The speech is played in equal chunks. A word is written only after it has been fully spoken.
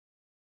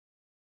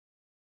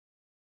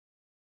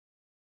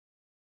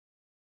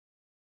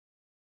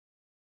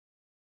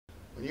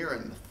when you're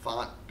in the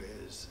font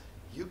biz,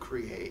 you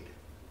create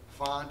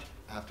font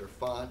after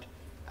font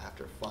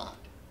after font.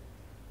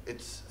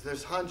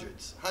 There's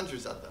hundreds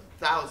of them,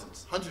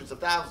 thousands, hundreds of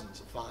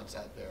thousands of fonts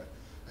out there.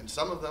 And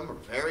some of them are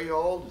very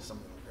old, and some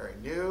of them are very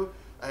new.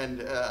 And,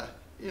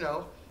 you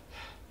know,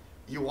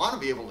 you want to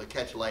be able to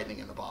catch lightning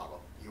in a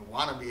bottle. You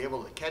want to be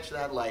able to catch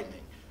that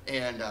lightning.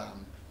 And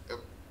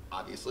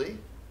obviously,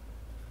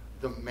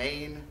 the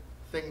main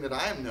thing that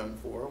I am known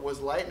for was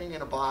lightning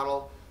in a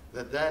bottle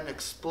that then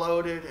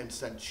exploded and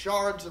sent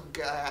shards of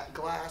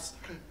glass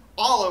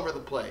all over the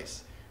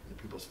place,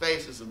 into people's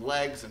faces and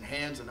legs and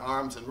hands and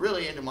arms, and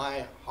really into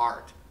my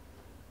heart.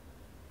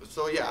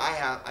 So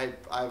yeah,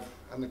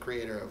 I'm the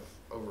creator of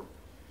over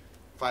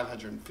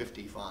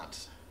 550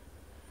 fonts.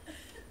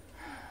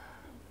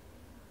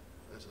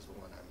 This is the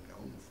one